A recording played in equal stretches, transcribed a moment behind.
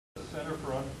Center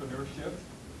for Entrepreneurship.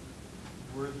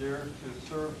 We're there to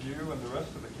serve you and the rest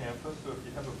of the campus, so if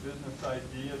you have a business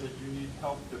idea that you need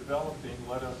help developing,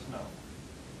 let us know.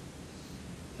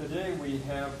 Today we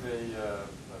have a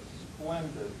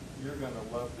splendid, you're going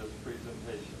to love this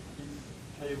presentation.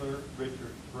 Taylor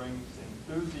Richards brings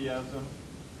enthusiasm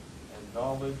and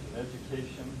knowledge and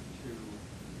education to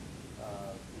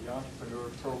the entrepreneur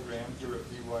program here at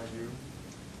BYU.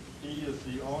 He is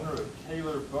the owner of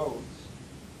Taylor Boats,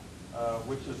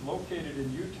 which is located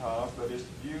in Utah, but is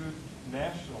viewed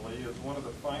nationally as one of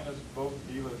the finest boat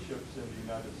dealerships in the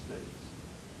United States.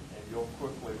 And you'll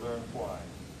quickly learn why.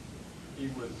 He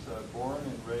was born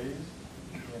and raised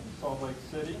in Salt Lake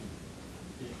City.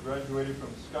 He graduated from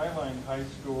Skyline High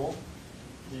School.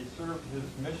 He served his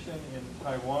mission in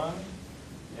Taiwan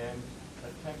and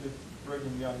attended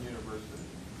Brigham Young University.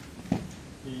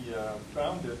 He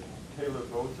founded Taylor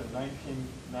Boats in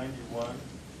 1991.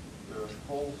 They're a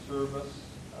full-service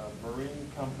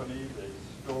marine company. They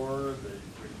store, they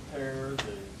repair,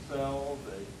 they sell,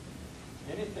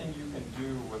 anything you can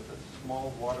do with a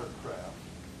small watercraft.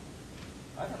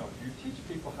 I don't know, do you teach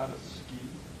people how to ski?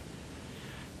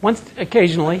 Once,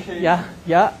 occasionally. Yeah.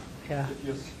 If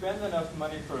you spend enough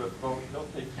money for a boat, they'll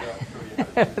take you out and show you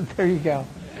how to ski. There you go.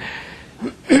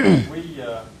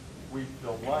 We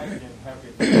delight in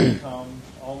having you come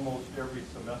almost every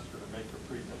semester to make a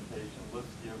presentation. Let's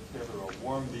give Taylor a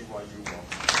warm BYU welcome.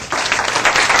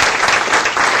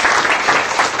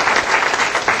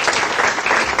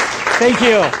 Thank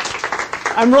you.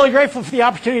 I'm really grateful for the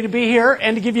opportunity to be here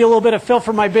and to give you a little bit of feel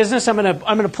for my business. I'm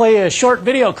going to play a short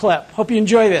video clip. Hope you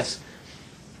enjoy this.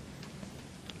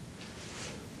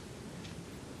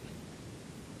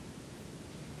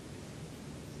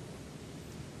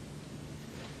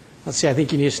 Let's see, I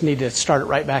think you just need to start it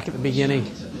right back at the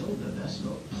beginning.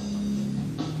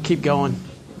 Keep going.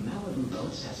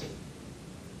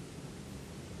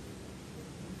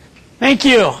 Thank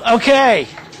you. Okay.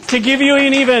 To give you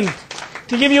an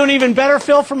even better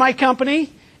feel for my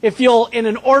company, if you'll, in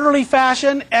an orderly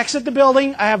fashion, exit the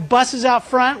building. I have buses out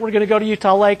front. We're going to go to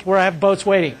Utah Lake where I have boats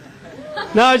waiting.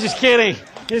 No, just kidding.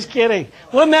 Just kidding.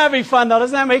 Wouldn't that be fun, though?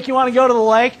 Doesn't that make you want to go to the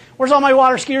lake? Where's all my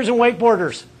water skiers and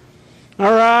wakeboarders?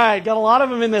 All right. Got a lot of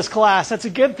them in this class. That's a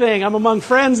good thing. I'm among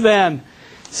friends then.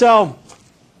 So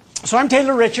I'm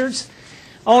Taylor Richards,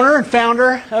 owner and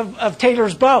founder of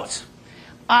Taylor's Boats.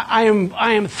 I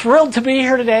am thrilled to be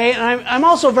here today, and I'm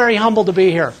also very humbled to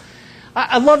be here.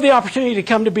 I love the opportunity to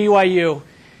come to BYU.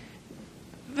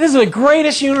 This is the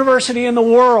greatest university in the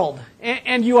world,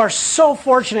 and you are so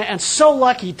fortunate and so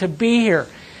lucky to be here.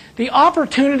 The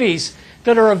opportunities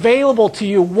that are available to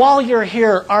you while you're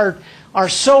here are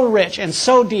so rich and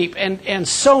so deep and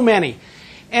so many.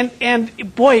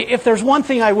 And boy, if there's one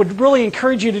thing I would really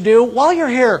encourage you to do while you're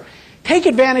here, take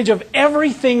advantage of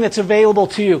everything that's available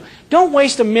to you. Don't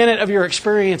waste a minute of your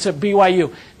experience at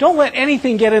BYU. Don't let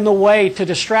anything get in the way to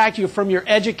distract you from your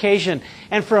education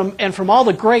and from all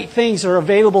the great things that are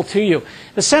available to you.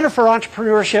 The Center for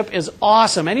Entrepreneurship is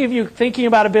awesome. Any of you thinking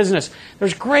about a business,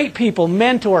 there's great people,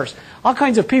 mentors, all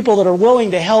kinds of people that are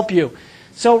willing to help you.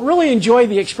 So really enjoy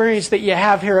the experience that you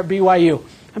have here at BYU.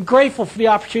 I'm grateful for the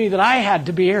opportunity that I had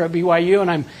to be here at BYU,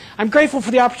 and I'm grateful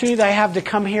for the opportunity that I have to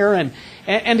come here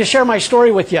and to share my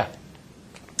story with you.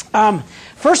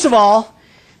 First of all,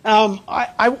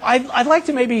 I'd like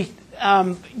to maybe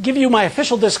give you my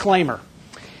official disclaimer.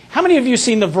 How many of you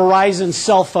seen the Verizon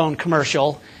cell phone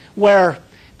commercial where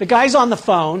the guy's on the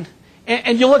phone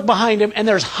and you look behind him and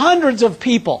there's hundreds of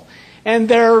people and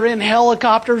they're in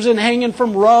helicopters and hanging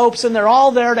from ropes and they're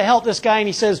all there to help this guy, and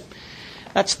he says,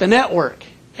 that's the network.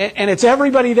 And it's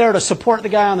everybody there to support the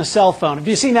guy on the cell phone. Have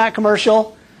you seen that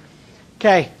commercial?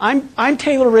 Okay, I'm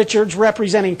Taylor Richards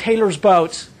representing Taylor's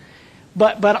Boats,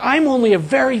 but I'm only a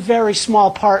very, very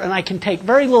small part, and I can take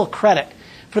very little credit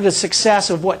for the success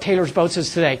of what Taylor's Boats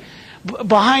is today.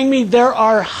 Behind me, there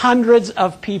are hundreds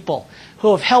of people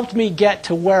who have helped me get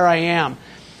to where I am.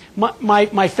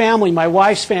 My family, my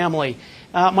wife's family,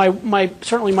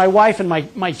 certainly my wife and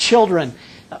my children,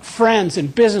 friends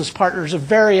and business partners of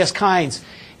various kinds,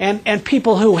 and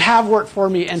people who have worked for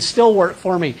me and still work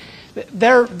for me.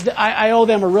 I owe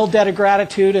them a real debt of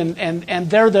gratitude, and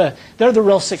they're the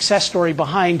real success story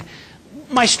behind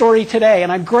my story today.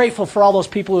 And I'm grateful for all those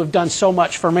people who have done so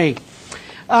much for me.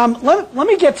 Let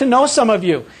me get to know some of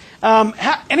you.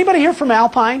 Anybody here from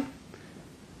Alpine?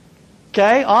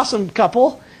 Okay, awesome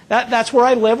couple. That's where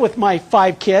I live with my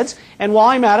 5 kids. And while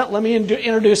I'm at it, let me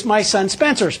introduce my son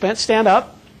Spencer. Spence, stand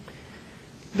up.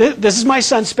 This is my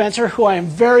son Spencer, who I am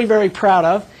very, very proud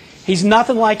of. He's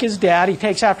nothing like his dad. He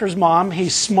takes after his mom.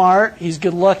 He's smart. He's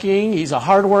good looking. He's a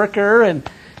hard worker, and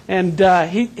And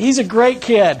he's a great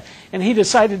kid. And he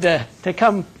decided to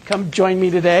come join me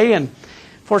today. And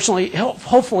fortunately,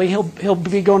 hopefully he'll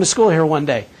be going to school here one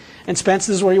day. And Spence,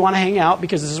 this is where you want to hang out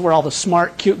because this is where all the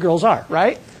smart, cute girls are,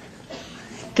 right?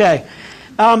 Okay.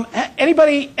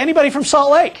 Anybody from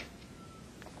Salt Lake?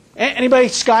 Anybody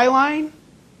Skyline?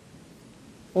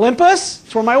 Olympus?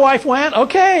 That's where my wife went.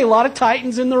 Okay, a lot of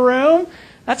Titans in the room.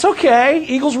 That's okay.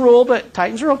 Eagles rule, but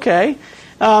Titans are okay.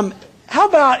 How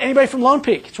about anybody from Lone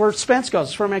Peak? It's where Spence goes.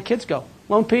 It's where my kids go.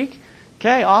 Lone Peak?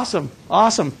 Okay, awesome.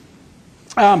 Awesome.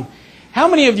 How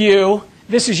many of you,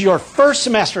 this is your first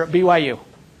semester at BYU?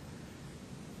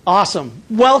 Awesome.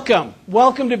 Welcome.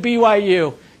 Welcome to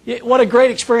BYU. What a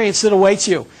great experience that awaits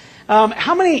you.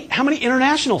 How many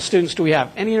international students do we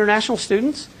have? Any international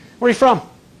students? Where are you from?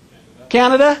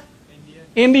 Canada?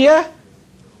 India?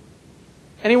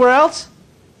 Anywhere else?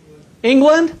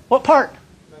 England? What part?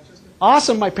 Manchester.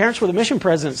 Awesome. My parents were the mission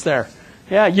presidents there.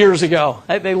 Yeah, years ago.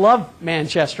 They love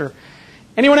Manchester.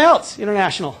 Anyone else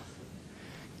international?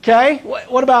 Okay.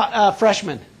 What about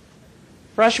freshmen?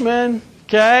 Freshmen.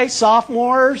 Okay.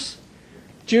 Sophomores.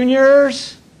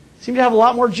 Juniors. Seem to have a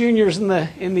lot more juniors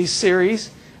in these series.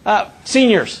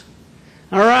 Seniors.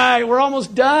 All right, we're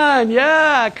almost done.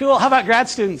 Yeah, cool. How about grad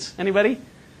students? Anybody?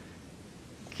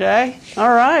 Okay. All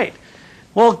right.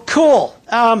 Well, cool.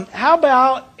 How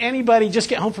about anybody just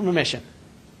get home from a mission?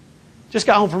 Just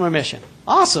got home from a mission.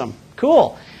 Awesome.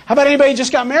 Cool. How about anybody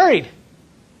just got married?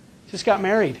 Just got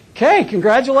married. Okay,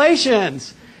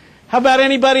 congratulations. How about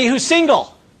anybody who's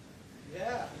single?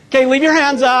 Yeah. Okay, leave your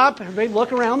hands up. Everybody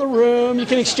look around the room. You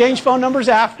can exchange phone numbers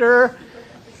after.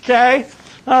 Okay.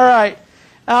 All right.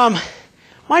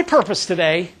 My purpose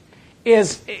today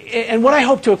is, and what I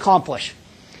hope to accomplish,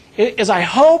 is I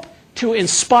hope to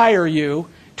inspire you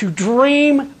to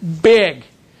dream big.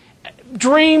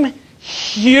 Dream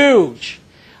huge.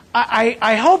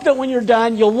 I hope that when you're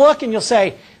done, you'll look and you'll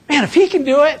say, man, if he can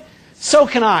do it, so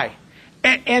can I.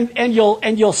 And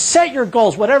you'll set your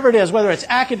goals, whatever it is, whether it's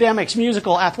academics,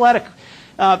 musical, athletic,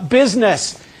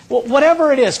 business,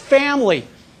 whatever it is, family.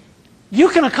 You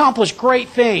can accomplish great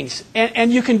things,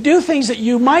 and you can do things that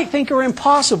you might think are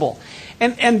impossible.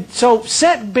 And so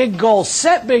set big goals,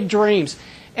 set big dreams,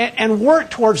 and work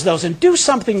towards those, and do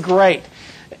something great.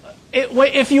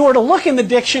 If you were to look in the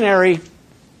dictionary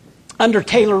under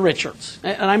Taylor Richards,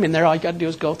 and I'm in there, all you got to do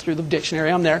is go through the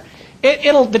dictionary, I'm there.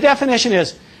 The definition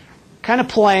is kind of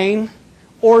plain,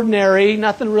 ordinary,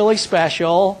 nothing really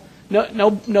special,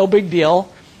 no big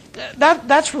deal.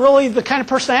 That's really the kind of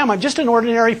person I am. I'm just an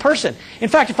ordinary person. In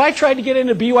fact, if I tried to get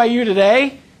into BYU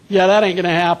today, yeah, that ain't going to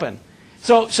happen.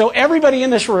 So everybody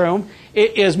in this room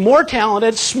is more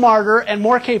talented, smarter, and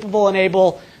more capable and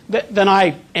able than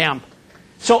I am.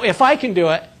 So if I can do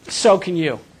it, so can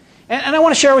you. And I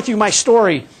want to share with you my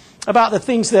story about the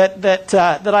things that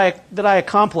I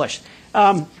accomplished.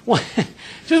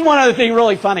 Just one other thing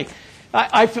really funny.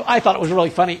 I thought it was really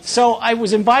funny. So I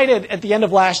was invited at the end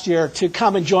of last year to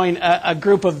come and join a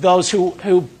group of those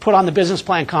who put on the business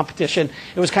plan competition.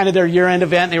 It was kind of their year-end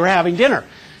event, and they were having dinner.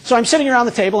 So I'm sitting around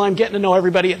the table, and I'm getting to know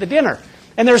everybody at the dinner.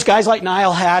 And there's guys like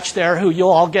Niall Hatch there who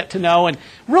you'll all get to know, and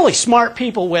really smart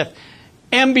people with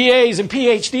MBAs and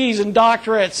PhDs and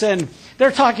doctorates, and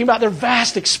they're talking about their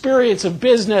vast experience of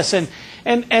business. And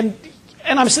I'm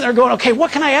sitting there going, okay,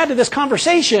 what can I add to this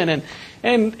conversation?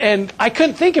 And I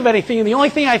couldn't think of anything, and the only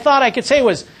thing I thought I could say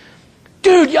was,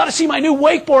 dude, you ought to see my new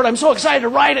wakeboard. I'm so excited to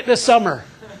ride it this summer.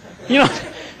 You know,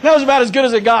 that was about as good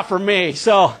as it got for me.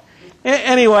 So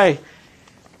anyway,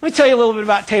 let me tell you a little bit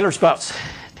about Taylor's Boats.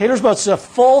 Taylor's Boats is a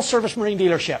full-service marine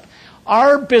dealership.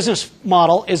 Our business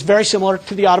model is very similar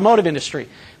to the automotive industry,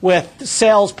 with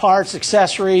sales, parts,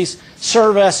 accessories,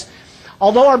 service.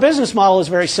 Although our business model is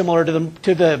very similar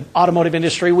to the automotive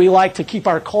industry, we like to keep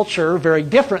our culture very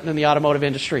different than the automotive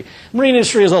industry. The marine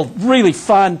industry is a really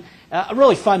fun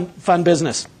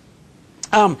business.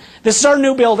 This is our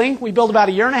new building. We built about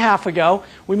a year and a half ago.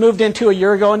 We moved into a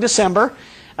year ago in December.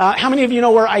 How many of you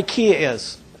know where IKEA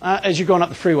is as you're going up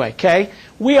the freeway? Okay,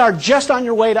 we are just on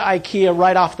your way to IKEA,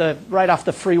 right off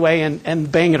the freeway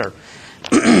and Bangor.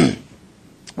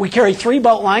 We carry 3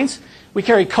 boat lines. We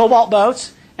carry Cobalt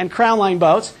boats and Crown Line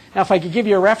boats. Now, if I could give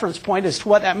you a reference point as to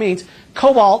what that means,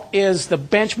 Cobalt is the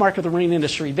benchmark of the marine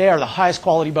industry. They are the highest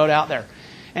quality boat out there,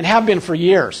 and have been for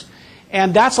years.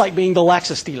 And that's like being the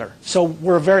Lexus dealer. So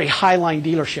we're a very high-line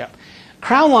dealership.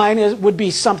 Crown Line would be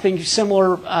something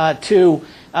similar to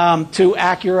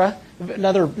Acura,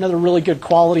 another really good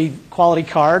quality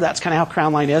car. That's kind of how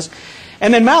Crown Line is.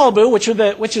 And then Malibu, which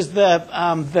is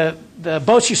the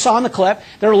boats you saw in the clip.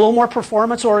 They're a little more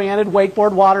performance-oriented,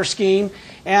 wakeboard, water skiing,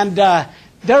 and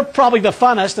they're probably the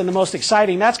funnest and the most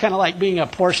exciting. That's kind of like being a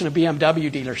Porsche and a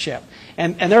BMW dealership.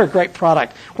 And they're a great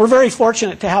product. We're very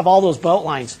fortunate to have all those boat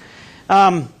lines.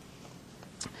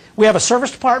 We have a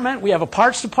service department. We have a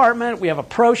parts department. We have a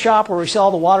pro shop where we sell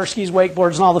all the water skis,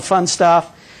 wakeboards, and all the fun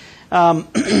stuff.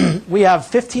 We have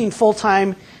 15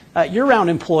 full-time year-round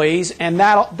employees, and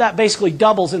that basically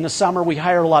doubles in the summer. We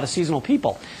hire a lot of seasonal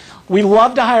people. We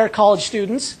love to hire college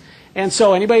students, and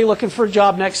so anybody looking for a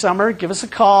job next summer, give us a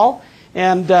call,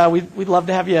 and we'd love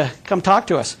to have you come talk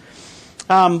to us.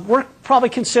 We're probably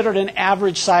considered an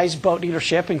average-sized boat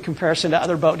dealership in comparison to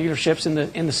other boat dealerships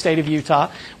in the state of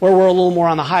Utah, where we're a little more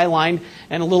on the high line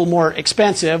and a little more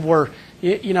expensive.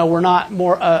 We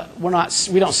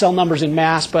don't sell numbers in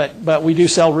mass, but we do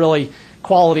sell really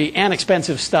quality and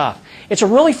expensive stuff. It's a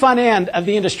really fun end of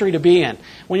the industry to be in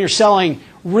when you're selling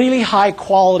really high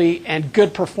quality and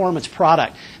good performance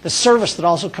product. The service that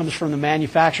also comes from the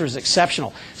manufacturer is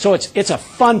exceptional. So it's a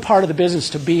fun part of the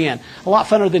business to be in. A lot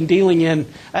funner than dealing in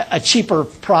a cheaper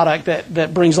product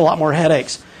that brings a lot more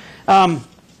headaches.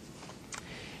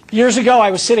 Years ago,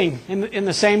 I was sitting in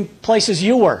the same place as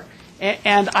you were,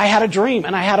 and I had a dream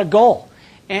and I had a goal.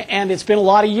 And it's been a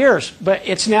lot of years, but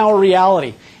it's now a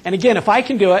reality. And again, if I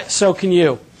can do it, so can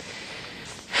you.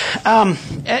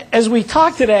 As we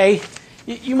talk today,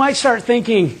 you might start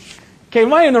thinking, okay,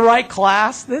 am I in the right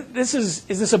class? Is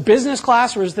this a business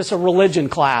class or is this a religion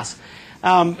class?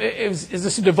 Is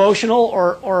this a devotional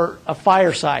or a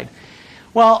fireside?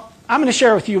 Well, I'm going to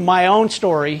share with you my own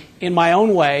story in my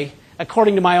own way,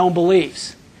 according to my own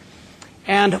beliefs.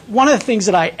 And one of the things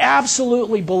that I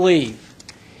absolutely believe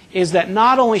is that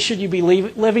not only should you be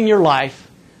living your life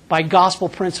by gospel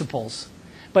principles,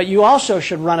 but you also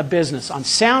should run a business on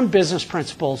sound business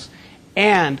principles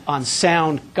and on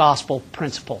sound gospel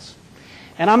principles.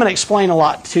 And I'm going to explain a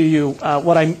lot to you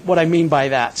what I mean by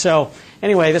that. So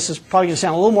anyway, this is probably going to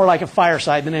sound a little more like a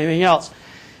fireside than anything else.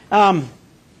 I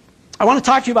want to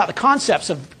talk to you about the concepts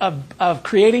of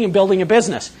creating and building a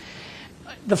business.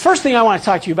 The first thing I want to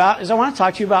talk to you about is I want to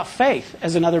talk to you about faith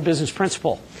as another business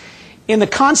principle. In the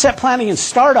concept planning and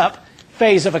startup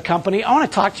phase of a company, I want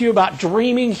to talk to you about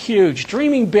dreaming huge,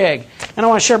 dreaming big, and I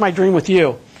want to share my dream with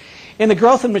you. In the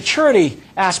growth and maturity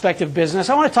aspect of business,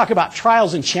 I want to talk about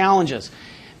trials and challenges.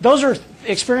 Those are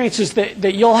experiences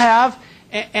that you'll have,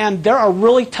 and there are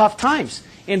really tough times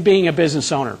in being a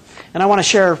business owner. And I want to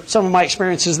share some of my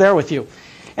experiences there with you.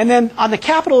 And then on the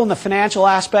capital and the financial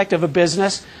aspect of a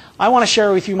business, I want to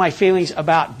share with you my feelings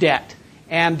about debt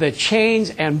and the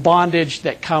chains and bondage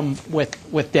that come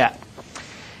with debt.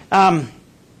 So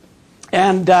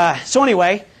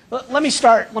anyway, let me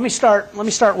start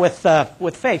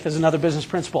with faith as another business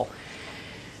principle.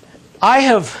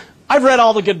 I've read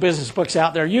all the good business books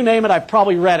out there. You name it, I've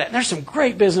probably read it. And there's some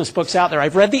great business books out there.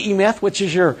 I've read the E-Myth, which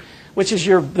is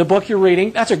the book you're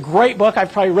reading. That's a great book.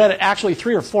 I've probably read it actually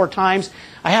 3 or 4 times.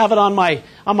 I have it on my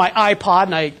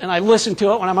iPod, and I listen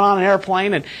to it when I'm on an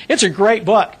airplane, and it's a great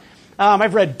book.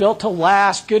 I've read Built to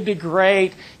Last, Good to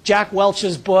Great, Jack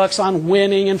Welch's books on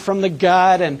winning and From the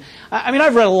Gut, and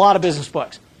I've read a lot of business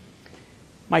books.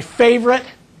 My favorite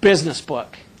business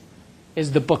book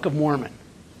is the Book of Mormon.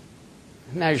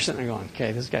 Now you're sitting there going,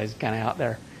 okay, this guy's kind of out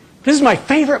there. This is my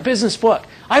favorite business book.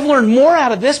 I've learned more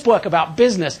out of this book about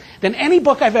business than any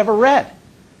book I've ever read.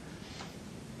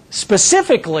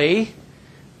 Specifically,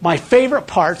 my favorite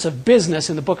parts of business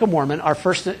in the Book of Mormon are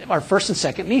first and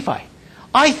 2nd Nephi.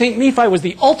 I think Nephi was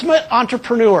the ultimate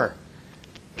entrepreneur.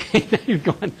 Now you're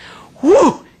going,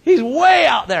 whoo, he's way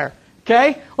out there.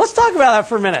 Okay? Let's talk about that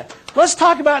for a minute. Let's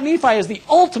talk about Nephi as the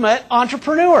ultimate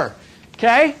entrepreneur.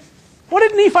 Okay? What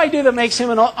did Nephi do that makes him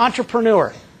an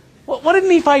entrepreneur? What did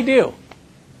Nephi do?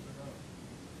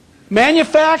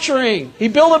 Manufacturing. He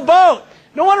built a boat.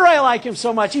 No wonder I like him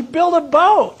so much. He built a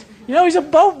boat. You know, he's a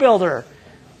boat builder.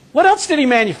 What else did he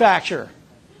manufacture?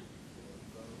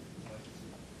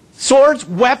 Swords,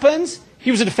 weapons.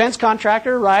 He was a defense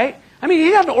contractor, right?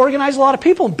 He had to organize a lot of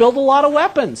people and build a lot of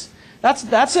weapons.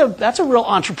 That's a real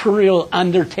entrepreneurial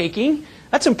undertaking.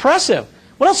 That's impressive.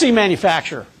 What else did he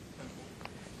manufacture?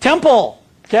 Temple.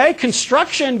 Okay,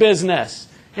 construction business.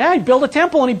 Yeah, he built a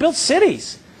temple and he built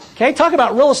cities. Okay, talk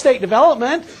about real estate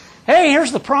development. Hey,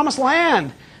 here's the promised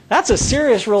land. That's a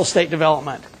serious real estate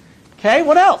development. Okay,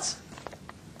 what else?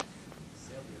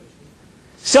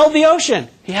 Sailed the ocean.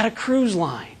 He had a cruise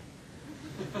line.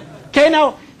 Okay,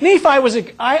 now,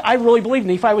 I really believe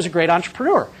Nephi was a great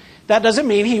entrepreneur. That doesn't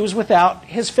mean he was without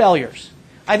his failures.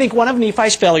 I think one of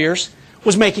Nephi's failures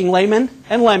was making Laman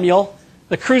and Lemuel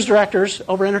the cruise directors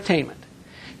over entertainment.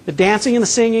 The dancing and the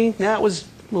singing, that was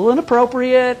a little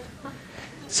inappropriate.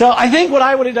 So I think what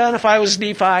I would have done if I was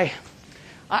Nephi,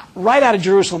 right out of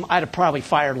Jerusalem, I'd have probably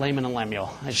fired Laman and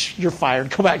Lemuel. You're fired.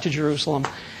 Go back to Jerusalem.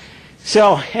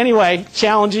 So anyway,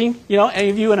 challenging. You know, any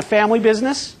of you in a family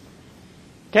business?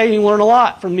 Okay, you can learn a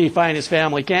lot from Nephi and his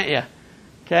family, can't you?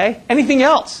 Okay, anything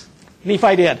else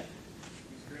Nephi did?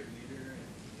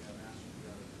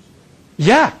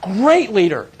 Yeah, great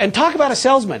leader. And talk about a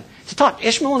salesman. To talk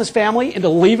Ishmael and his family into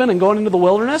leaving and going into the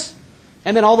wilderness,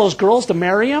 and then all those girls to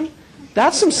marry him,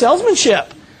 that's some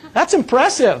salesmanship. That's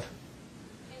impressive.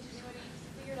 And just when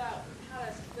he figured out how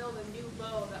to build a new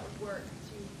bow that would work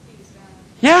to feed his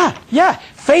family. Yeah.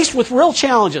 Faced with real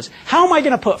challenges. How am I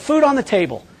going to put food on the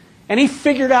table? And he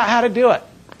figured out how to do it.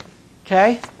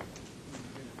 Okay?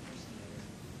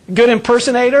 Good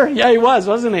impersonator? Yeah, he was,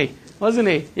 wasn't he? Wasn't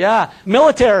he? Yeah.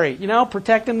 Military, you know,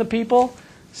 protecting the people.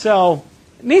 So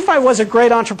Nephi was a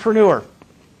great entrepreneur.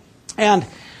 And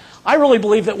I really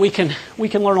believe that we can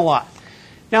learn a lot.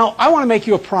 Now, I want to make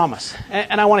you a promise.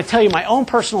 And I want to tell you my own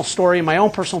personal story and my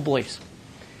own personal beliefs.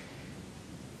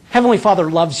 Heavenly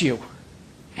Father loves you.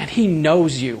 And He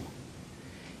knows you.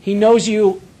 He knows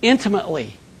you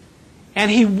intimately. And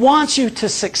He wants you to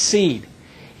succeed.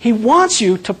 He wants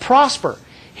you to prosper.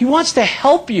 He wants to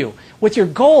help you with your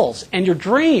goals and your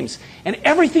dreams and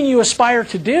everything you aspire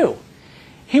to do.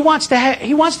 He wants to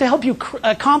help you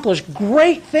accomplish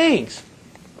great things.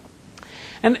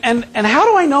 And how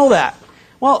do I know that?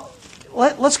 Well,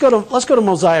 let's go to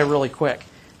Mosiah really quick.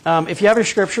 If you have your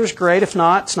scriptures, great. If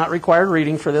not, it's not required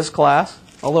reading for this class,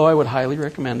 although I would highly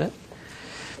recommend it.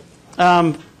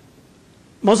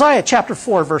 Mosiah chapter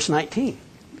 4, verse 19.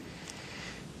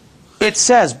 It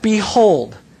says,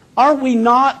 "Behold, are we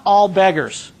not all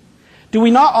beggars? Do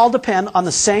we not all depend on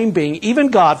the same being,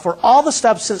 even God, for all the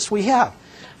substance we have,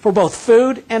 for both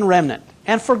food and remnant,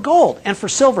 and for gold, and for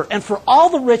silver, and for all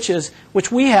the riches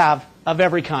which we have of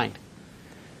every kind?"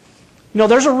 You know,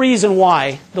 there's a reason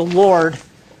why the Lord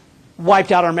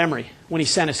wiped out our memory when He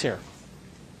sent us here.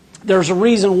 There's a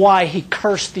reason why He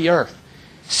cursed the earth,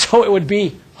 so it would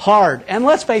be hard. And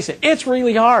let's face it, it's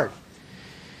really hard.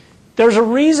 There's a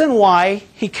reason why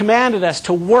He commanded us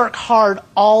to work hard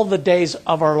all the days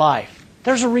of our life.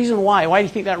 There's a reason why. Why do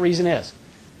you think that reason is?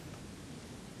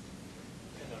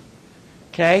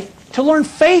 Okay? To learn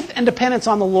faith and dependence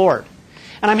on the Lord.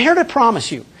 And I'm here to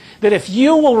promise you that if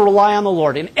you will rely on the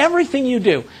Lord in everything you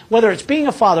do, whether it's being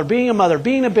a father, being a mother,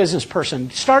 being a business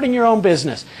person, starting your own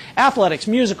business, athletics,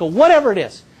 musical, whatever it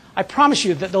is, I promise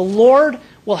you that the Lord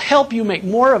will help you make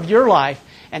more of your life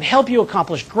and help you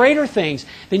accomplish greater things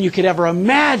than you could ever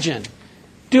imagine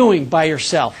doing by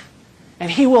yourself. And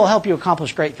He will help you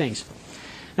accomplish great things.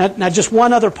 Now just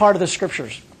one other part of the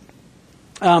Scriptures.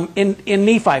 In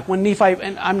Nephi, when Nephi,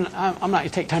 and I'm not going to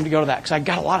take time to go to that because I've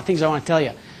got a lot of things I want to tell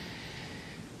you.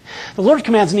 The Lord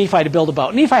commands Nephi to build a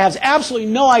boat. Nephi has absolutely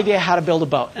no idea how to build a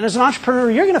boat. And as an entrepreneur,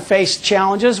 you're going to face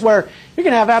challenges where you're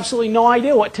going to have absolutely no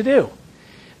idea what to do.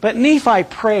 But Nephi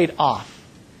prayed off.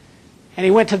 And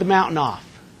he went to the mountain off,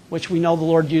 which we know the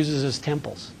Lord uses as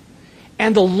temples.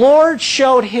 And the Lord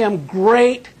showed him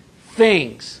great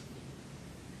things.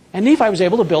 And Nephi was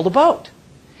able to build a boat.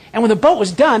 And when the boat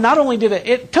was done, not only did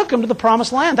it took him to the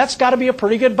promised land. That's got to be a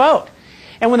pretty good boat.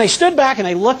 And when they stood back and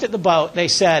they looked at the boat, they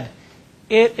said,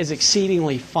 "It is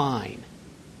exceedingly fine."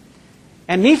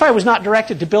 And Nephi was not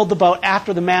directed to build the boat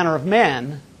after the manner of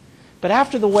men, but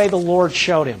after the way the Lord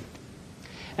showed him.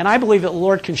 And I believe that the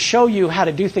Lord can show you how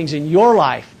to do things in your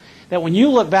life, that when you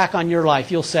look back on your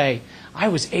life, you'll say, "I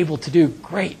was able to do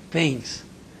great things."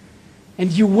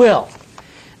 And you will.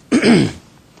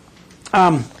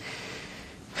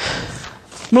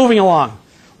 Moving along.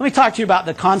 Let me talk to you about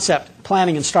the concept,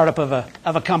 planning, and startup of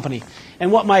a company,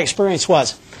 and what my experience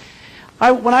was.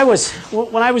 When I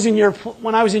was in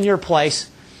your place,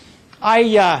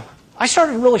 I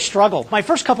started to really struggle. My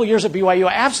first couple of years at BYU,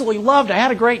 I absolutely loved. I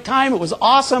had a great time. It was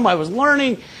awesome. I was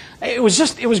learning. It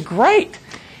was great.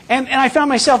 And I found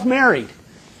myself married,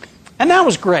 and that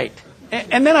was great.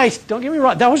 And then don't get me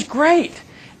wrong, that was great.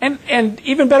 And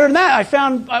even better than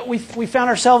that, we found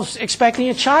ourselves expecting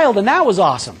a child, and that was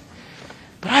awesome.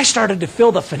 But I started to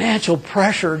feel the financial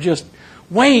pressure just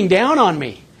weighing down on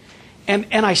me. And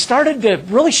I started to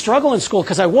really struggle in school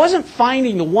because I wasn't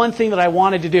finding the one thing that I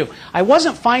wanted to do. I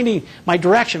wasn't finding my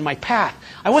direction, my path.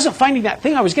 I wasn't finding that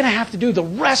thing I was going to have to do the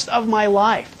rest of my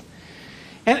life.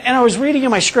 And I was reading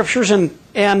in my scriptures, and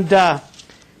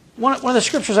one of the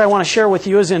scriptures I want to share with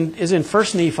you is in 1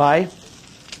 Nephi.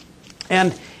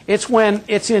 And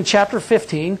it's in chapter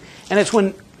 15, and it's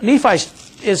when Nephi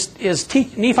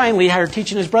and Lehi are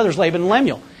teaching his brothers Laban and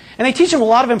Lemuel. And they teach him a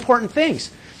lot of important things.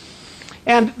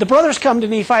 And the brothers come to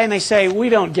Nephi and they say, "We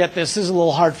don't get this. This is a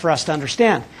little hard for us to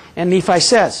understand." And Nephi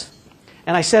says,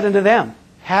 "And I said unto them,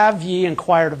 have ye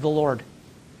inquired of the Lord?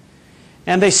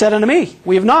 And they said unto me,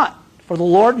 We have not, for the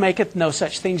Lord maketh no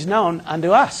such things known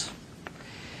unto us.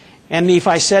 And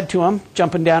Nephi said to him,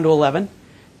 jumping down to 11,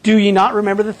 Do ye not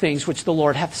remember the things which the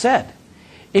Lord hath said?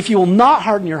 If ye will not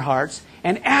harden your hearts,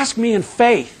 and ask me in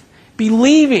faith,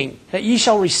 believing that ye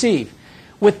shall receive,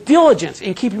 with diligence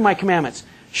in keeping my commandments,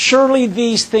 surely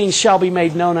these things shall be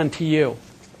made known unto you.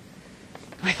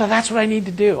 I thought, that's what I need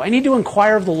to do. I need to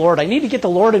inquire of the Lord. I need to get the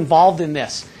Lord involved in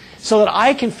this so that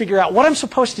I can figure out what I'm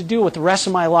supposed to do with the rest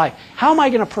of my life. How am I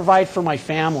going to provide for my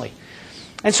family?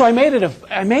 And so I made it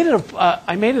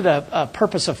a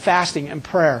purpose of fasting and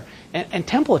prayer and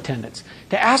temple attendance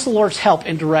to ask the Lord's help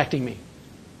in directing me.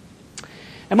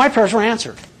 And my prayers were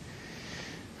answered.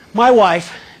 My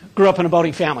wife grew up in a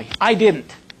boating family. I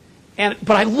didn't. But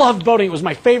I loved boating. It was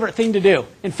my favorite thing to do.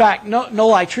 In fact, no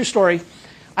lie, true story,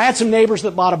 I had some neighbors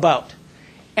that bought a boat.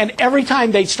 And every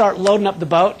time they'd start loading up the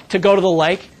boat to go to the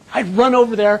lake, I'd run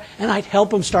over there and I'd help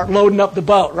them start loading up the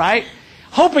boat, right?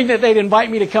 Hoping that they'd invite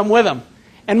me to come with them.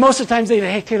 And most of the times they'd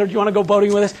say, Hey, Taylor, do you want to go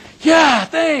boating with us? Yeah,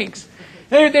 thanks.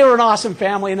 They were an awesome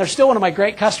family, and they're still one of my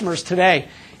great customers today.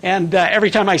 And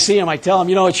every time I see them, I tell them,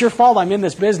 it's your fault I'm in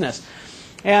this business.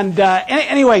 And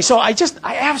anyway, so I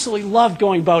absolutely loved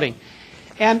going boating.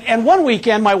 And one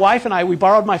weekend, my wife and we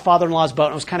borrowed my father-in-law's boat.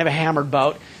 And it was kind of a hammered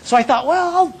boat. So I thought,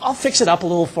 well, I'll fix it up a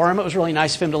little for him. It was really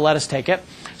nice of him to let us take it.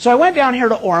 So I went down here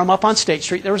to Orem up on State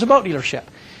Street. There was a boat dealership.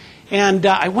 And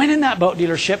I went in that boat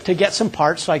dealership to get some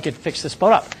parts so I could fix this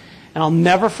boat up. And I'll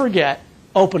never forget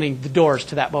opening the doors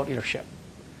to that boat dealership.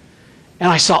 And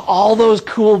I saw all those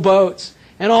cool boats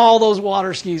and all those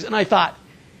water skis. And I thought,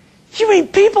 you mean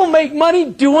people make money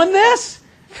doing this?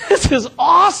 This is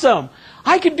awesome.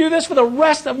 I could do this for the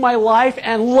rest of my life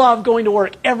and love going to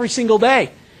work every single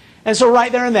day. And so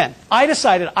right there and then, I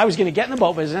decided I was going to get in the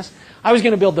boat business. I was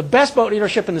going to build the best boat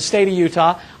dealership in the state of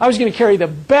Utah. I was going to carry the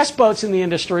best boats in the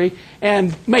industry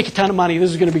and make a ton of money.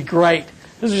 This is going to be great.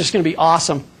 This is just going to be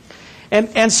awesome.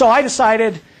 And so I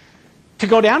decided to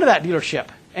go down to that dealership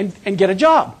and get a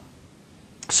job.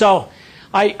 So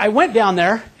I went down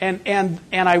there and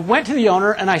I went to the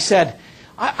owner and I said,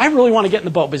 I really want to get in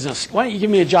the boat business. Why don't you give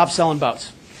me a job selling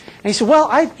boats? And he said, well,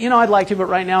 I'd like to, but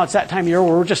right now it's that time of year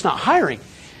where we're just not hiring.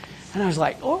 And I was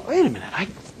like, oh, wait a minute. I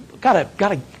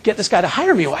gotta get this guy to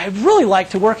hire me. I'd really like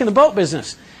to work in the boat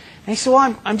business. And he said,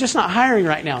 well, I'm just not hiring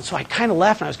right now. And so I kind of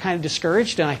left and I was kind of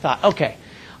discouraged. And I thought, okay,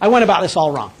 I went about this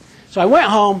all wrong. So I went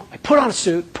home, I put on a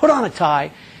suit, put on a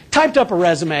tie, typed up a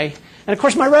resume. And of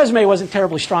course, my resume wasn't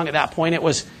terribly strong at that point. It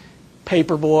was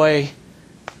paperboy,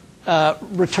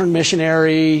 returned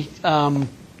missionary,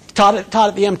 taught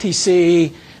at the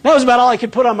MTC. That was about all I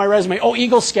could put on my resume. Oh,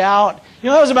 Eagle Scout.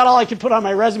 That was about all I could put on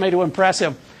my resume to impress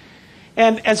him.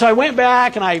 And so I went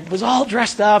back and I was all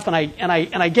dressed up and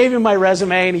I gave him my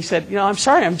resume and he said, I'm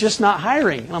sorry, I'm just not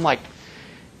hiring. And I'm like,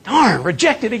 darn,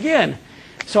 rejected again.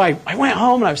 So I went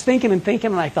home and I was thinking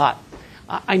and I thought,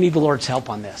 I need the Lord's help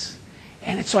on this.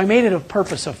 And so I made it a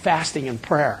purpose of fasting and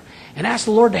prayer and asked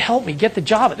the Lord to help me get the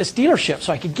job at this dealership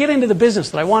so I could get into the business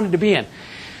that I wanted to be in.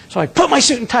 So I put my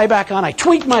suit and tie back on. I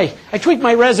tweaked my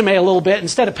resume a little bit.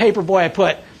 Instead of paperboy, I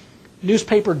put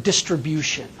newspaper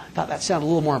distribution. I thought that sounded a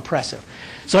little more impressive.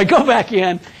 So I go back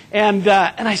in and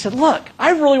I said, look,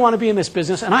 I really want to be in this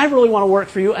business and I really want to work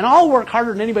for you and I'll work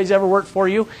harder than anybody's ever worked for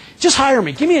you. Just hire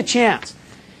me. Give me a chance.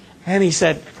 And he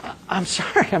said, I'm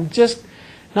sorry, I'm just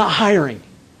not hiring.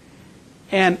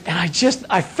 And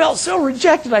I felt so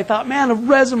rejected. I thought, man, a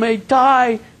resume, tie,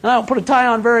 and I don't put a tie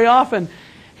on very often.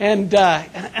 And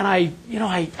I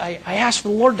asked for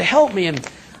the Lord to help me, and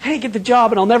I didn't get the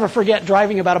job. And I'll never forget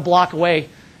driving about a block away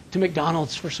to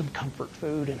McDonald's for some comfort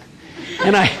food.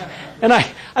 And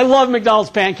I love McDonald's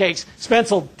pancakes.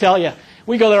 Spence will tell you,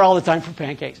 we go there all the time for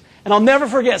pancakes. And I'll never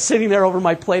forget sitting there over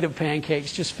my plate of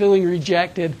pancakes, just feeling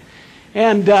rejected.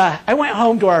 And I went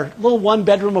home to our little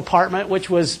one-bedroom apartment, which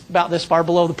was about this far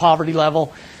below the poverty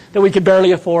level that we could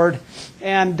barely afford.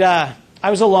 And I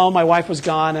was alone. My wife was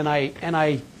gone. And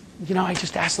I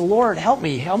just asked the Lord, help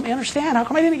me understand. How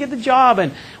come I didn't get the job?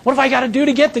 And what have I got to do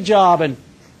to get the job? And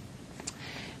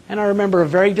I remember a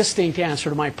very distinct answer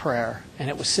to my prayer. And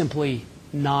it was simply,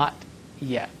 not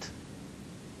yet.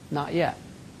 Not yet.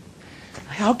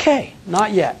 Okay,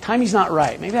 not yet. Timing's not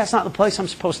right. Maybe that's not the place I'm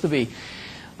supposed to be.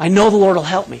 I know the Lord will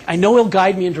help me. I know He'll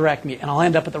guide me and direct me, and I'll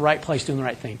end up at the right place doing the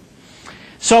right thing.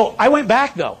 So I went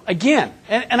back, though, again,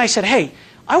 and I said, hey,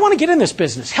 I want to get in this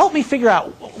business. Help me figure out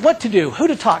what to do, who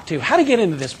to talk to, how to get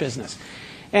into this business.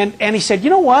 And he said, you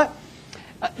know what?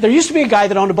 There used to be a guy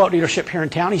that owned a boat dealership here in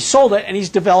town. He sold it, and he's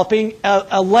developing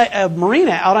a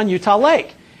marina out on Utah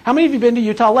Lake. How many of you have been to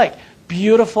Utah Lake?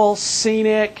 Beautiful,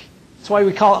 scenic, That's why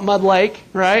we call it Mud Lake,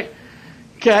 right?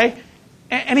 Okay.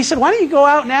 And he said, why don't you go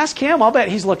out and ask him? I'll bet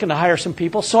he's looking to hire some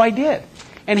people. So I did.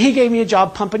 And he gave me a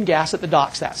job pumping gas at the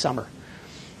docks that summer.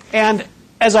 And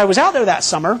as I was out there that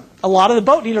summer, a lot of the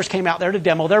boat dealers came out there to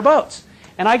demo their boats.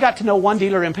 And I got to know one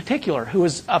dealer in particular who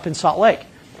was up in Salt Lake.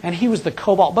 And he was the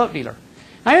Cobalt boat dealer.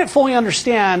 I didn't fully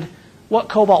understand what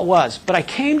Cobalt was, but I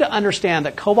came to understand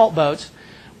that Cobalt boats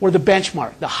were the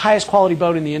benchmark, the highest quality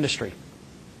boat in the industry.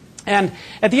 And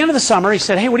at the end of the summer, he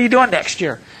said, hey, what are you doing next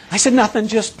year? I said, nothing,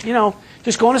 just going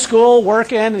to school,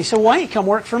 working. And he said, why don't you come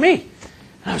work for me?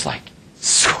 And I was like,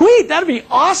 sweet, that'd be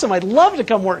awesome. I'd love to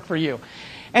come work for you.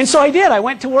 And so I did. I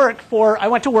went to work for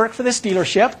this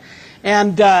dealership,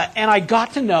 and I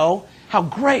got to know how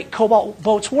great Cobalt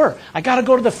boats were. I got to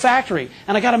go to the factory,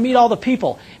 and I got to meet all the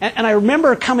people. And I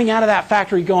remember coming out of that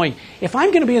factory going, if I'm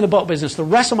going to be in the boat business the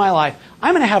rest of my life,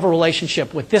 I'm going to have a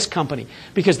relationship with this company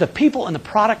because the people and the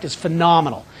product is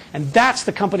phenomenal. And that's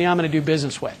the company I'm going to do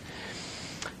business with.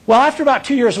 Well, after about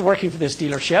 2 years of working for this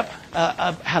dealership,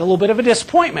 I had a little bit of a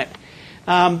disappointment.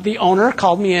 The owner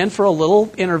called me in for a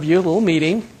little interview, a little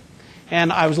meeting.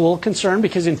 And I was a little concerned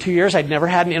because in 2 years I'd never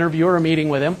had an interview or a meeting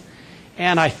with him.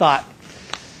 And I thought,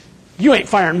 you ain't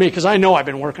firing me because I know I've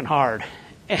been working hard.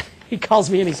 And he calls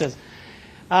me and he says,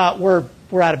 we're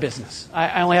out of business.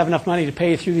 I only have enough money to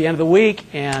pay you through the end of the week,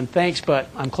 and thanks, but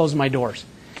I'm closing my doors.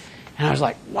 And I was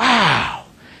like, wow,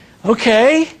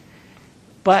 okay.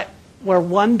 But where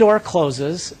one door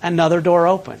closes, another door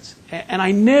opens. And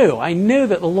I knew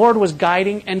that the Lord was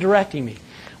guiding and directing me.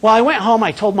 Well, I went home,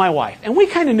 I told my wife, and we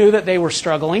kind of knew that they were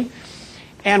struggling,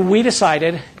 and we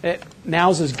decided that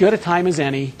now's as good a time as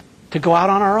any to go out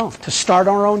on our own, to start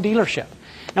our own dealership.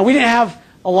 Now, we didn't have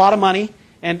a lot of money,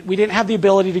 and we didn't have the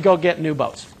ability to go get new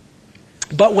boats.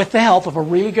 But with the help of a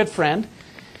really good friend,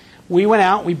 we went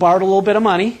out, we borrowed a little bit of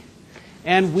money,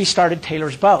 and we started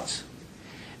Taylor's Boats.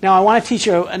 Now, I want to teach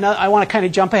you, I want to kind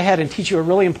of jump ahead and teach you a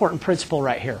really important principle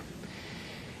right here.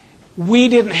 We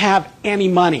didn't have any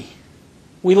money.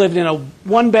 We lived in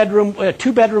a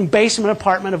two-bedroom basement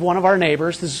apartment of one of our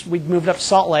neighbors. We'd moved up to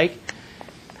Salt Lake.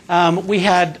 We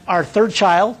had our third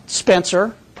child,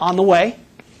 Spencer, on the way.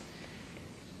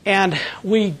 And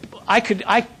I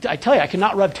tell you, I could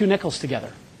not rub two nickels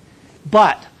together.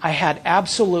 But I had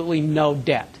absolutely no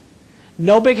debt.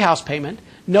 No big house payment,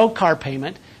 no car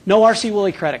payment, no RC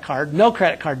Willey credit card, no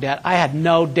credit card debt. I had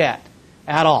no debt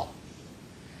at all.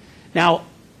 Now,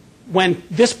 when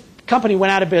this company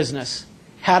went out of business,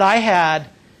 had I had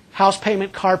house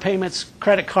payment, car payments,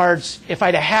 credit cards, if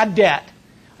I'd have had debt,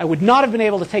 I would not have been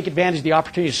able to take advantage of the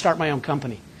opportunity to start my own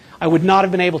company. I would not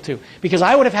have been able to, because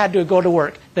I would have had to go to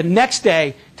work the next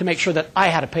day to make sure that I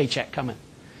had a paycheck coming.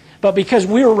 But because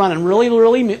we were running really,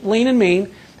 really lean and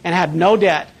mean and had no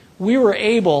debt, we were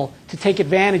able to take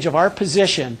advantage of our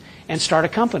position and start a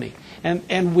company.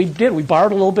 And we did. We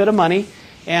borrowed a little bit of money,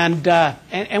 and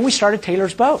we started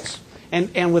Taylor's Boats.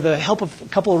 And with the help of a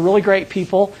couple of really great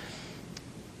people,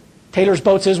 Taylor's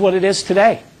Boats is what it is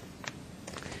today.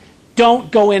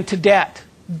 Don't go into debt.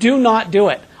 Do not do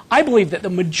it. I believe that the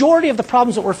majority of the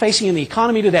problems that we're facing in the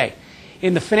economy today,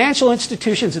 in the financial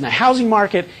institutions, in the housing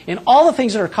market, in all the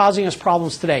things that are causing us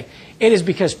problems today, it is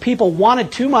because people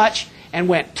wanted too much and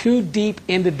went too deep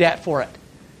into debt for it.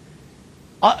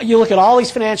 You look at all these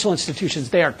financial institutions,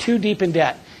 they are too deep in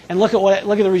debt. And look at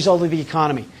the result of the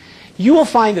economy. You will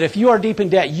find that if you are deep in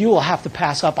debt, you will have to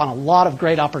pass up on a lot of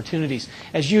great opportunities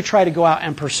as you try to go out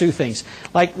and pursue things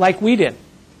like we did.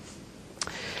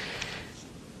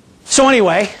 So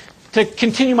anyway, to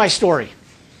continue my story.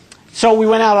 So we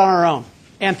went out on our own,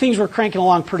 and things were cranking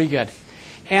along pretty good.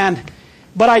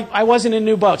 But I wasn't in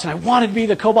new boats, and I wanted to be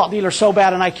the Cobalt dealer so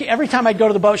bad. And every time I'd go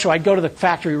to the boat show, I'd go to the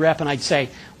factory rep, and I'd say,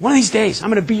 one of these days, I'm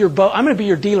going to be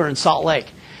your dealer in Salt Lake.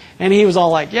 And he was all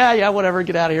like, yeah, whatever,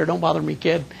 get out of here, don't bother me,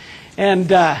 kid. And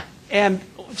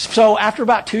so after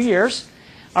about 2 years,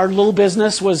 our little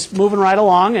business was moving right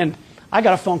along, and I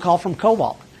got a phone call from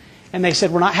Cobalt. And they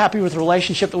said, we're not happy with the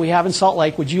relationship that we have in Salt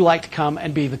Lake. Would you like to come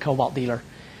and be the Cobalt dealer?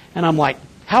 And I'm like,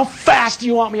 how fast do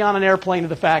you want me on an airplane to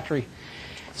the factory?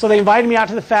 So they invited me out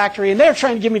to the factory, and they're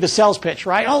trying to give me the sales pitch,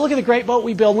 right? Oh, look at the great boat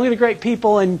we build, look at the great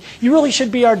people, and you really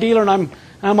should be our dealer. And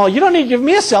I'm all, you don't need to give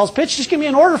me a sales pitch, just give me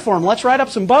an order form. Let's write up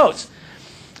some boats.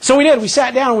 So we did. We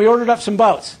sat down and we ordered up some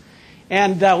boats.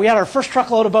 And we had our first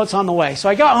truckload of boats on the way. So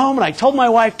I got home and I told my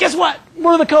wife, guess what?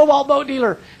 We're the Cobalt boat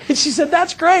dealer. And she said,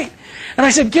 that's great. And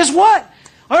I said, guess what?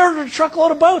 I ordered a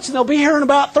truckload of boats and they'll be here in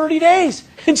about 30 days.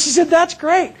 And she said, that's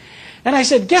great. And I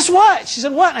said, guess what? She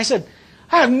said, what? And I said,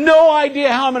 I have no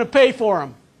idea how I'm going to pay for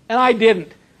them. And I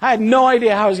didn't. I had no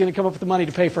idea how I was going to come up with the money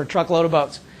to pay for a truckload of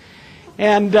boats.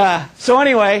 And so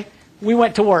anyway, we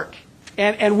went to work.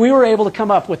 And we were able to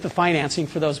come up with the financing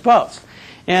for those boats.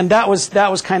 And that was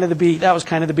kind of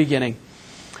the beginning.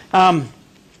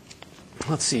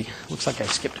 Let's see. Looks like I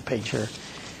skipped a page here.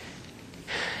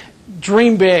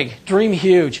 Dream big, dream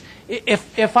huge.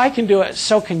 If I can do it,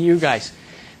 so can you guys.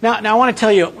 Now I want to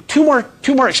tell you two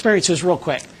more experiences real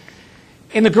quick.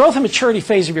 In the growth and maturity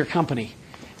phase of your company,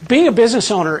 being a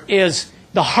business owner is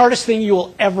the hardest thing you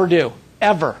will ever do,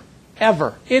 ever.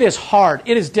 It is hard.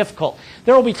 It is difficult.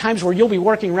 There will be times where you'll be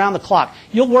working around the clock.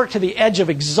 You'll work to the edge of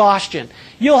exhaustion.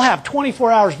 You'll have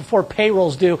 24 hours before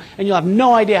payroll's due, and you'll have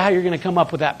no idea how you're going to come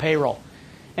up with that payroll.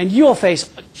 And you'll face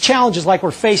challenges like we're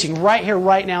facing right here,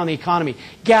 right now in the economy.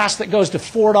 Gas that goes to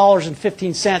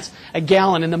 $4.15 a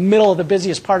gallon in the middle of the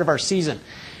busiest part of our season.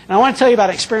 And I want to tell you about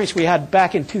an experience we had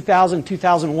back in 2000,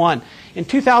 2001. In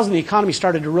 2000, the economy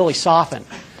started to really soften.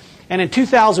 And in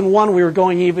 2001, we were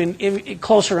going even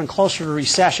closer and closer to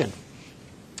recession.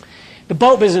 The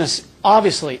boat business,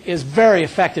 obviously, is very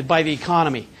affected by the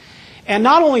economy. And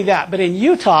not only that, but in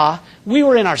Utah, we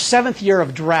were in our 7th year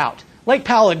of drought. Lake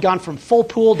Powell had gone from full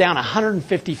pool down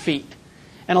 150 feet.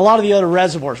 And a lot of the other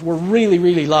reservoirs were really,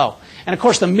 really low. And of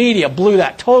course, the media blew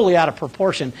that totally out of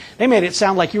proportion. They made it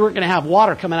sound like you weren't going to have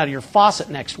water coming out of your faucet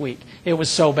next week. It was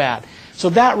so bad. So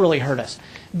that really hurt us.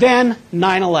 Then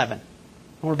 9/11.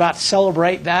 We're about to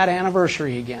celebrate that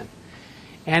anniversary again.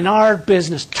 And our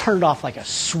business turned off like a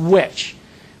switch.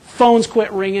 Phones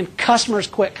quit ringing, customers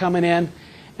quit coming in,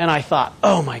 and I thought,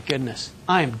 oh my goodness,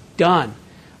 I am done.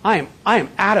 I am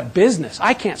out of business.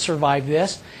 I can't survive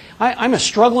this. I'm a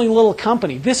struggling little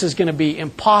company. This is going to be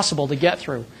impossible to get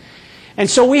through. And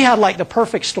so we had like the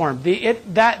perfect storm.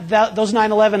 Those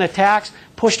 9/11 attacks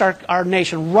pushed our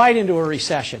nation right into a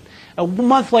recession. A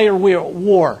month later, we were at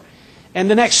war. And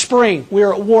the next spring, we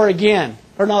were at war again.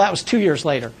 Or no, that was 2 years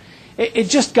later. It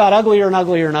just got uglier and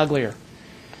uglier and uglier.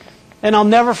 And I'll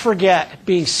never forget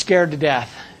being scared to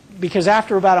death. Because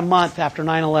after about a month after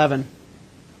 9/11,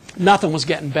 nothing was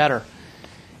getting better.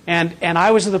 And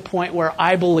I was at the point where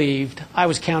I believed I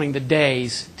was counting the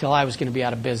days till I was going to be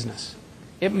out of business.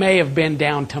 It may have been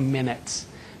down to minutes,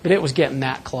 but it was getting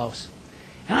that close.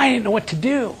 And I didn't know what to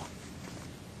do.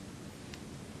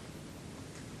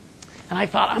 And I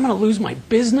thought, I'm going to lose my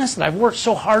business that I've worked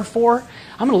so hard for.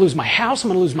 I'm going to lose my house. I'm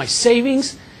going to lose my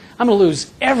savings. I'm going to lose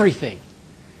everything.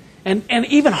 And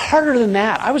even harder than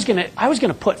that, I was going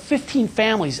to put 15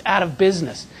 families out of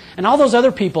business. And all those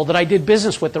other people that I did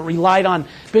business with that relied on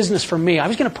business from me, I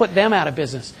was going to put them out of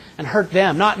business and hurt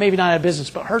them. Maybe not out of business,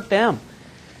 but hurt them.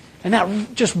 And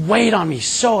that just weighed on me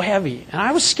so heavy. And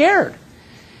I was scared.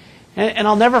 And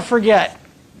I'll never forget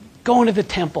going to the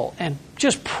temple and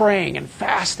just praying and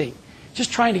fasting,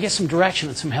 just trying to get some direction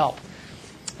and some help.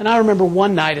 And I remember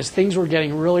one night as things were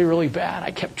getting really, really bad,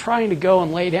 I kept trying to go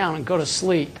and lay down and go to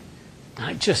sleep.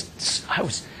 I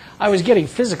was getting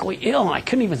physically ill and I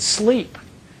couldn't even sleep.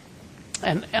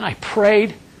 And I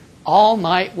prayed all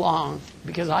night long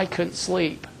because I couldn't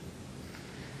sleep.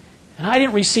 And I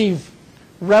didn't receive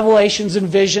revelations and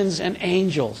visions and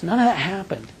angels. None of that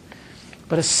happened.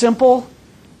 But a simple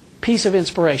piece of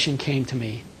inspiration came to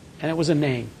me, and it was a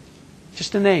name.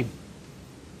 Just a name.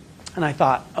 And I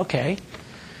thought, okay,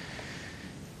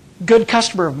 good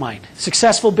customer of mine,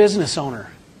 successful business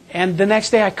owner. And the next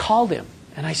day I called him,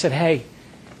 and I said, hey,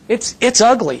 it's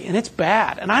ugly, and it's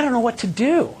bad, and I don't know what to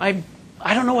do. I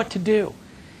don't know what to do.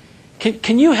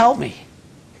 Can you help me?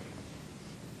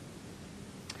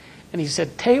 And he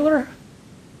said, Taylor,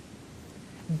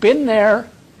 been there,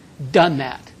 done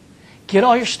that. Get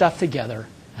all your stuff together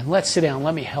and let's sit down.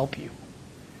 Let me help you.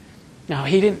 Now,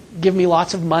 he didn't give me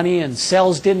lots of money and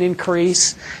sales didn't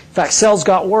increase. In fact, sales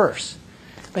got worse.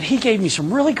 But he gave me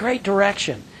some really great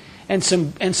direction and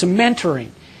some mentoring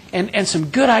and some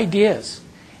good ideas.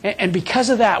 And because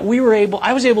of that,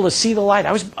 I was able to see the light.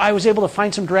 I was able to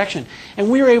find some direction. And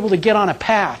we were able to get on a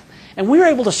path. And we were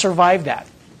able to survive that.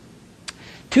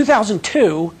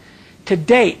 2002, to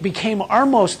date, became our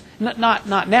most, not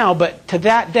now, but to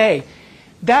that day,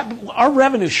 our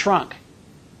revenue shrunk.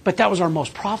 But that was our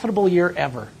most profitable year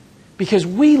ever. Because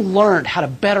we learned how to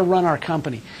better run our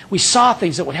company. We saw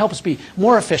things that would help us be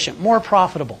more efficient, more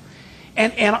profitable.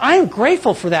 And I'm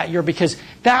grateful for that year because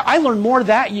I learned more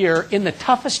that year in the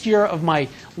toughest year of my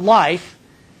life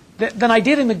than I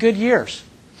did in the good years.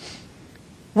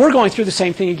 We're going through the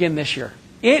same thing again this year.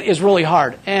 It is really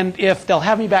hard. And if they'll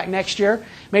have me back next year,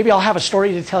 maybe I'll have a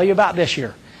story to tell you about this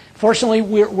year. Fortunately,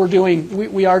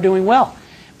 we are doing well.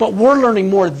 But we're learning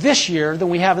more this year than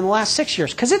we have in the last 6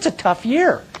 years because it's a tough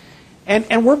year.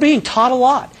 And we're being taught a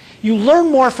lot. You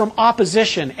learn more from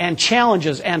opposition and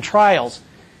challenges and trials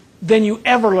than you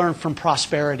ever learn from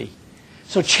prosperity.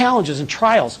 So challenges and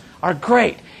trials are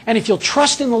great. And if you'll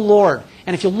trust in the Lord,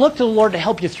 and if you'll look to the Lord to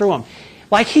help you through them,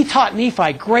 like He taught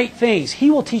Nephi great things,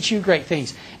 He will teach you great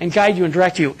things and guide you and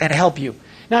direct you and help you.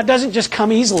 Now, it doesn't just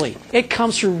come easily. It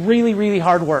comes through really, really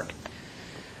hard work.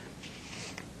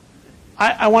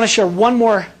 I want to share one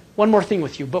more thing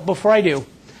with you, but before I do,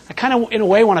 I kind of, in a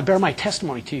way, want to bear my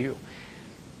testimony to you.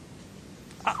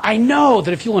 I know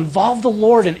that if you'll involve the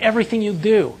Lord in everything you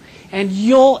do, and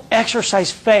you'll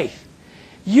exercise faith,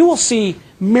 you will see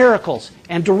miracles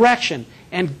and direction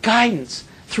and guidance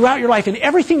throughout your life in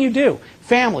everything you do.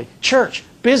 Family, church,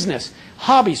 business,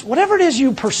 hobbies, whatever it is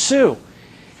you pursue.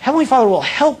 Heavenly Father will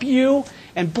help you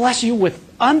and bless you with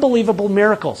unbelievable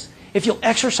miracles if you'll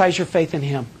exercise your faith in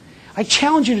Him. I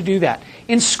challenge you to do that.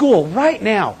 In school, right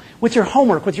now, with your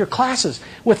homework, with your classes,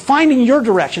 with finding your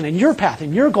direction and your path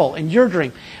and your goal and your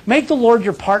dream. Make the Lord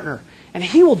your partner, and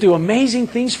He will do amazing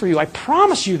things for you. I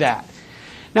promise you that.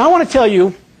 Now, I want to tell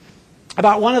you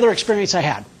about one other experience I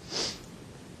had.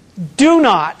 Do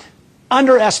not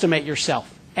underestimate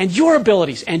yourself and your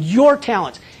abilities and your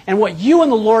talents and what you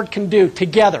and the Lord can do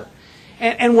together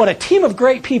and what a team of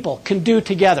great people can do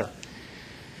together.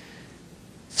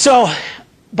 So,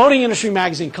 Boating Industry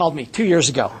Magazine called me 2 years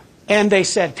ago, and they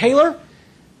said, Taylor,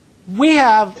 we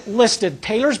have listed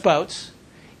Taylor's Boats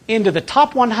into the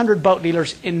top 100 boat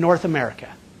dealers in North America.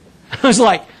 I was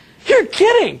like, you're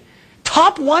kidding.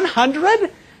 Top 100?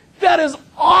 That is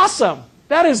awesome.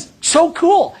 That is so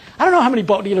cool. I don't know how many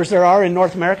boat dealers there are in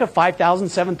North America, 5,000,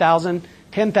 7,000,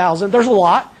 10,000. There's a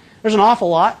lot. There's an awful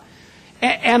lot.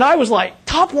 And I was like,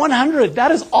 top 100,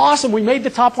 that is awesome. We made the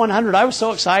top 100. I was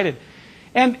so excited.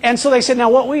 And so they said, now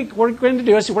what we're going to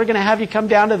do is we're going to have you come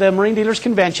down to the Marine Dealers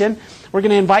Convention. We're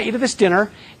going to invite you to this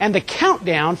dinner, and the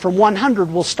countdown from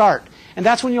 100 will start. And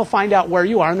that's when you'll find out where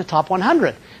you are in the top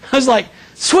 100. I was like,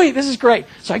 sweet, this is great.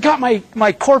 So I got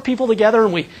my core people together,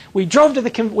 and we drove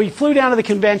to we flew down to the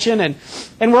convention, and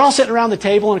we're all sitting around the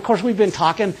table, and of course we've been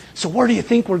talking, so where do you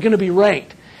think we're going to be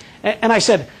ranked? And I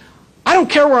said, I don't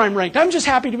care where I'm ranked. I'm just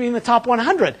happy to be in the top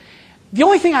 100. The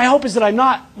only thing I hope is that I'm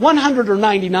not 100 or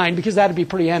 99, because that would be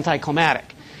pretty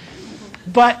anticlimactic.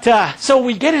 But so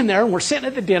we get in there, and we're sitting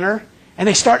at the dinner, and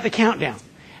they start the countdown.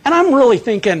 And I'm really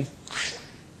thinking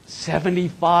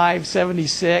 75,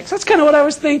 76. That's kind of what I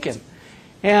was thinking.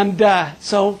 And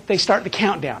so they start the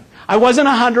countdown. I wasn't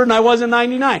 100, and I wasn't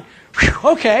 99.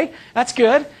 Whew, okay, that's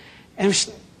good. And it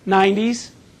was 90s,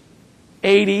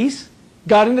 80s.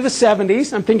 Got into the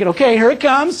 70s. I'm thinking, okay, here it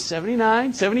comes.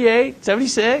 79, 78,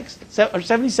 76,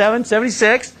 77,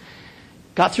 76.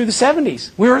 Got through the 70s.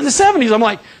 We were in the 70s. I'm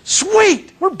like,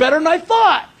 sweet, we're better than I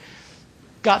thought.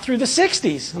 Got through the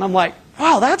 60s. And I'm like,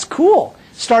 wow, that's cool.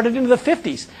 Started into the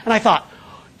 50s. And I thought,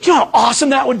 you know how awesome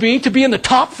that would be to be in the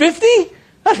top 50?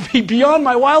 That'd be beyond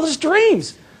my wildest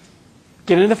dreams.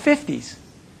 Get into the 50s.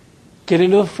 Get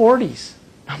into the 40s.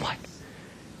 I'm like,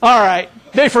 all right,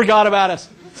 they forgot about us.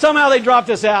 Somehow they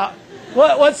dropped us out.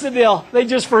 What's the deal? They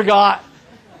just forgot.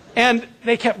 And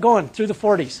they kept going through the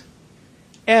 40s.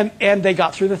 And they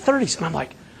got through the 30s. And I'm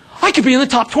like, I could be in the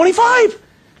top 25.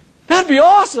 That'd be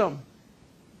awesome.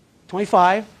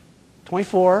 25,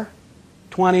 24,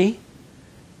 20.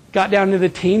 Got down to the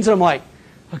teens. And I'm like,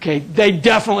 okay, they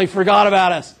definitely forgot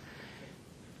about us.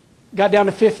 Got down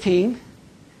to 15.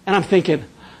 And I'm thinking,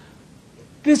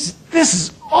 this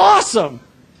is awesome.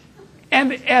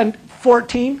 And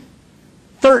 14,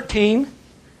 13,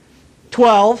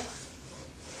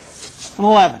 12, and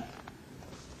 11.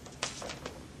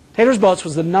 Taylor's Boats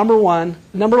was the number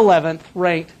 11th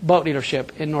ranked boat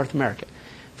dealership in North America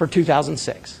for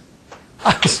 2006.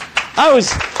 I was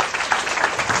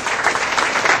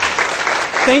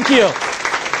thank you.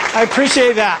 I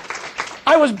appreciate that.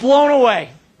 I was blown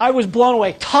away. I was blown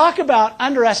away. Talk about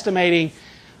underestimating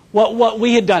what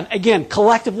we had done. Again,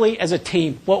 collectively as a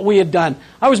team, what we had done.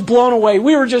 I was blown away.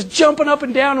 We were just jumping up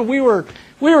and down, and we were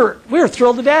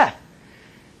thrilled to death.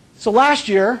 So last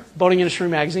year, Boating Industry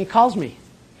Magazine calls me,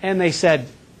 and they said,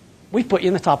 we put you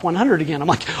in the top 100 again. I'm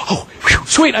like, oh, whew,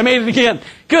 sweet, I made it again.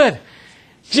 Good.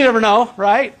 You never know,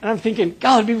 right? And I'm thinking,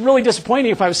 God, it'd be really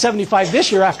disappointing if I was 75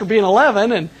 this year after being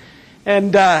 11.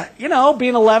 And you know,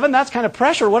 being 11, that's kind of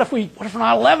pressure. What if we're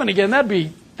not 11 again?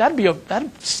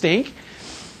 That'd stink.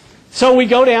 So we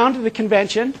go down to the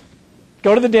convention,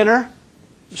 go to the dinner,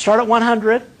 start at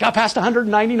 100, got past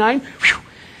 199, whew,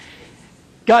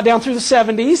 got down through the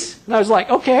 70s, and I was like,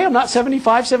 okay, I'm not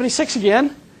 75, 76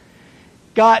 again.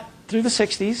 Got through the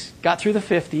 60s, got through the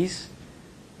 50s,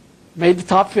 made the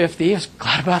top 50, I was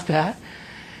glad about that.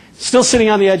 Still sitting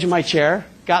on the edge of my chair,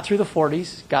 got through the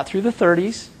 40s, got through the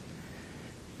 30s,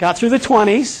 got through the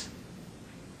 20s,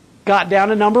 got down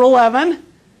to number 11.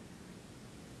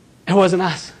 It wasn't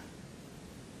us.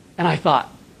 And I thought,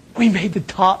 we made the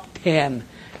top 10.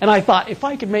 And I thought, if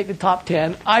I could make the top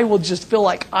 10, I will just feel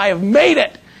like I have made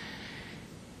it.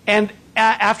 And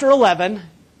after 11,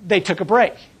 they took a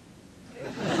break.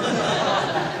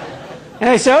 And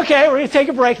I said, okay, we're going to take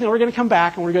a break, and then we're going to come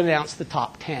back, and we're going to announce the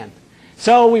top 10.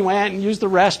 So we went and used the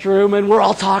restroom, and we're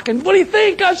all talking, what do you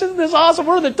think? Gosh, isn't this awesome?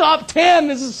 We're in the top 10.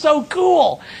 This is so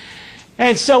cool.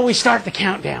 And so we start the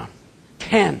countdown.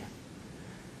 10.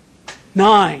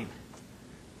 9.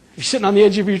 You're sitting on the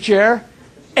edge of your chair.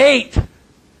 8.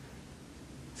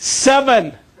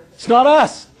 7. It's not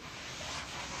us.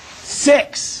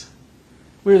 6.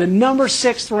 We were the number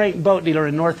 6th ranked boat dealer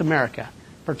in North America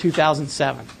for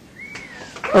 2007.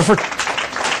 Or for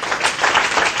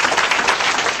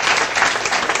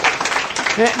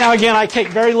now again, I take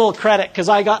very little credit because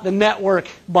I got the network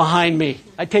behind me.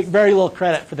 I take very little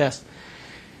credit for this.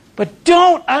 But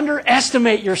don't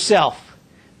underestimate yourself.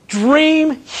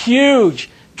 Dream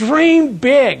huge. Dream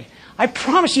big. I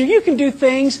promise you, you can do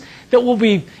things that will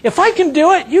be, if I can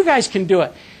do it, you guys can do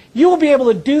it. You will be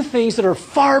able to do things that are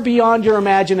far beyond your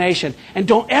imagination. And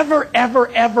don't ever, ever,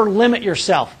 ever limit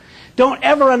yourself. Don't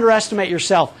ever underestimate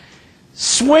yourself.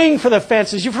 Swing for the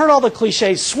fences. You've heard all the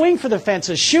cliches. Swing for the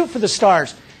fences. Shoot for the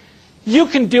stars. You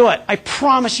can do it. I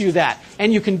promise you that.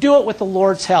 And you can do it with the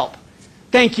Lord's help.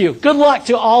 Thank you. Good luck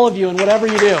to all of you in whatever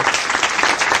you do.